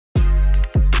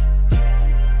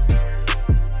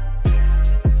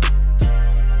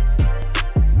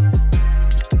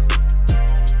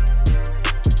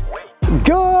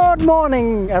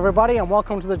Morning everybody, and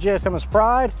welcome to the GSM's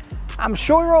Pride. I'm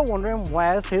sure you're all wondering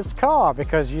where's his car,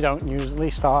 because you don't usually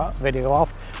start a video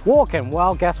off walking.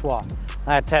 Well, guess what?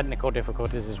 I had technical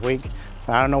difficulties this week.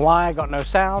 I don't know why, I got no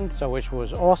sound, which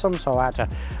was awesome, so I had to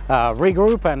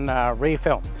regroup and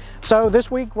refilm. So this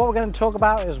week what we're going to talk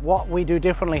about is what we do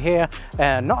differently here,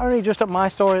 not only just at my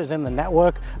store, it's in the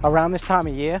network around this time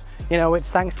of year. You know,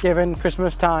 it's Thanksgiving,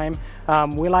 Christmas time.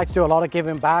 We like to do a lot of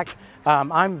giving back.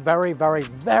 I'm very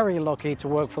lucky to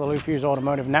work for the Lufuse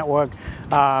Automotive Network.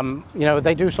 You know,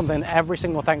 they do something every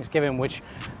single Thanksgiving which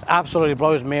absolutely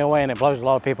blows me away, and it blows a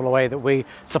lot of people away, that we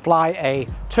supply a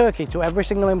turkey to every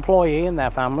single employee and their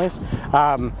families.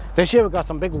 This year we've got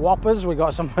some big whoppers. We've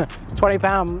got some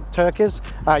 20-pound turkeys.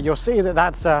 You'll see that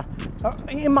that's,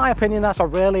 in my opinion, that's a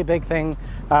really big thing.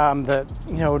 That,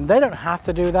 you know, they don't have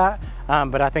to do that,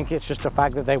 but I think it's just a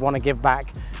fact that they want to give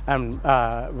back and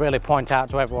really point out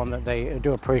to everyone that they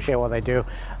do appreciate what they do,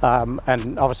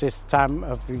 and obviously it's the time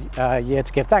of the year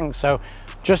to give thanks. So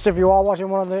just if you are watching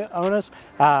one of the owners,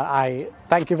 I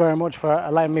thank you very much for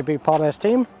letting me be part of this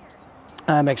team.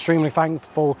 I'm extremely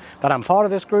thankful that I'm part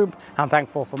of this group. I'm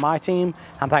thankful for my team.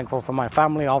 I'm thankful for my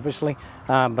family, obviously,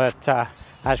 but I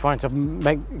just wanted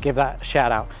to give that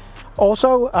shout out.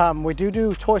 Also, we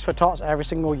do Toys for Tots every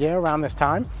single year around this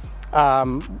time.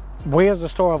 We as a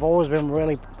store have always been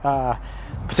really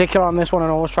particular on this one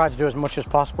and always try to do as much as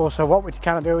possible. So what we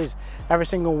kind of do is every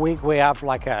single week we have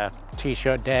like a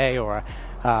t-shirt day or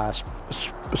a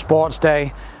sports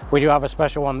day. We do have a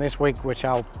special one this week, which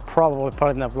I'll probably put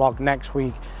in the vlog next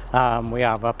week. We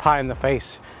have a pie in the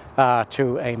face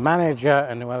to a manager,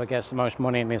 and whoever gets the most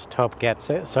money in his tub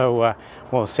gets it. So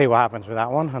we'll see what happens with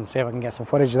that one and see if I can get some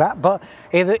footage of that. But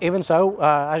even so,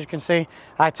 as you can see,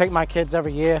 I take my kids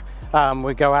every year.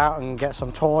 We go out and get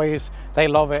some toys. They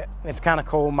love it. It's kind of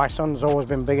cool. My son's always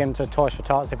been big into Toys for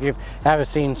Tots. If you've ever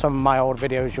seen some of my old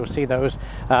videos, you'll see those.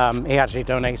 He actually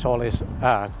donates all his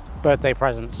birthday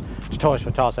presents to Toys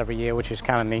for Tots every year, which is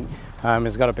kind of neat.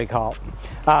 He's got a big heart.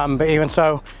 But even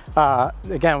so,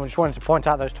 again, we just wanted to point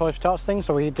out those Toys for Tots things,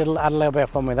 so we did add a little bit of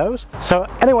fun with those. So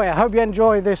anyway, I hope you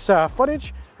enjoy this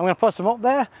footage. I'm going to put some up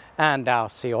there, and I'll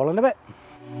see you all in a bit.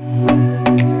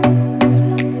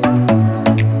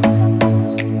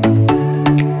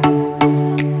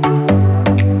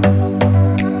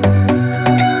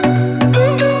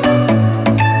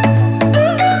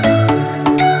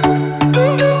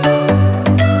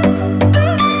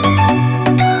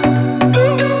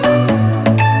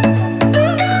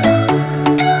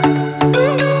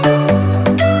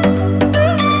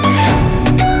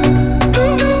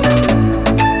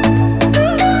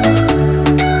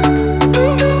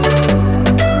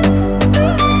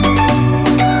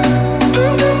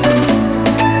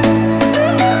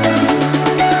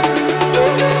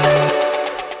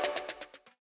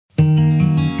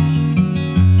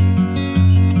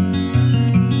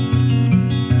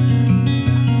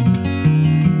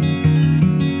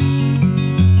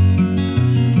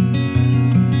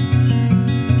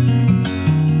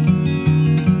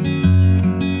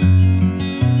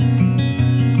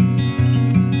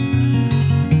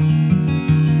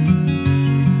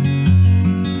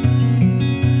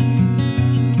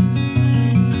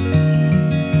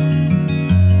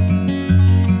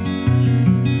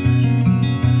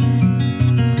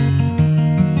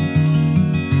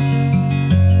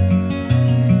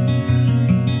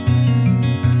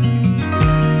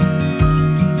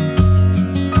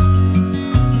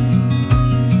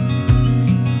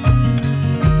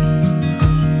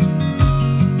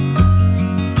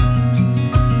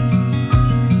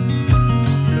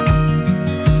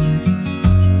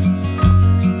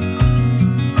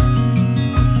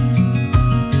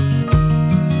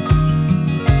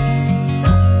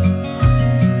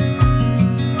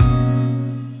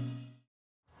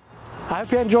 I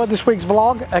hope you enjoyed this week's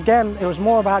vlog. Again, it was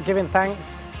more about giving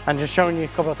thanks and just showing you a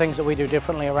couple of things that we do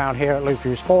differently around here at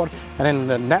Lufuse Ford and in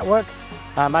the network.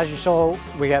 As you saw,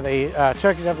 we get the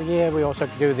turkeys every year. We also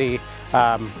do the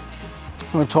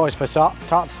Toys for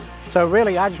Tots. So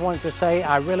really, I just wanted to say,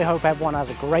 I really hope everyone has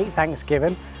a great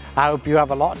Thanksgiving. I hope you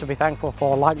have a lot to be thankful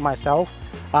for, like myself.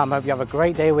 I hope you have a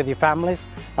great day with your families,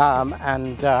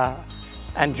 and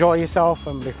enjoy yourself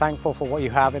and be thankful for what you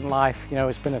have in life. You know,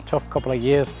 it's been a tough couple of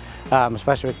years,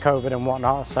 especially with COVID and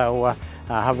whatnot. So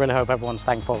I really hope everyone's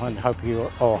thankful and hope you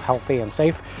are all healthy and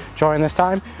safe during this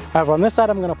time. Over on this side,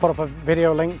 I'm going to put up a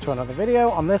video link to another video.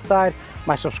 On this side,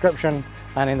 my subscription,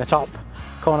 and in the top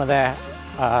corner there,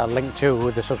 link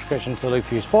to the subscription to the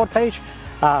Lufuse Ford page.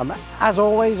 As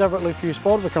always, over at Lufuse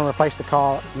Ford, we can replace the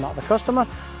car, not the customer.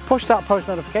 push that post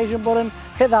notification button,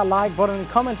 hit that like button,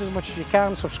 comment as much as you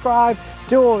can, subscribe,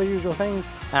 do all the usual things,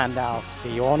 and I'll see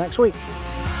you all next week.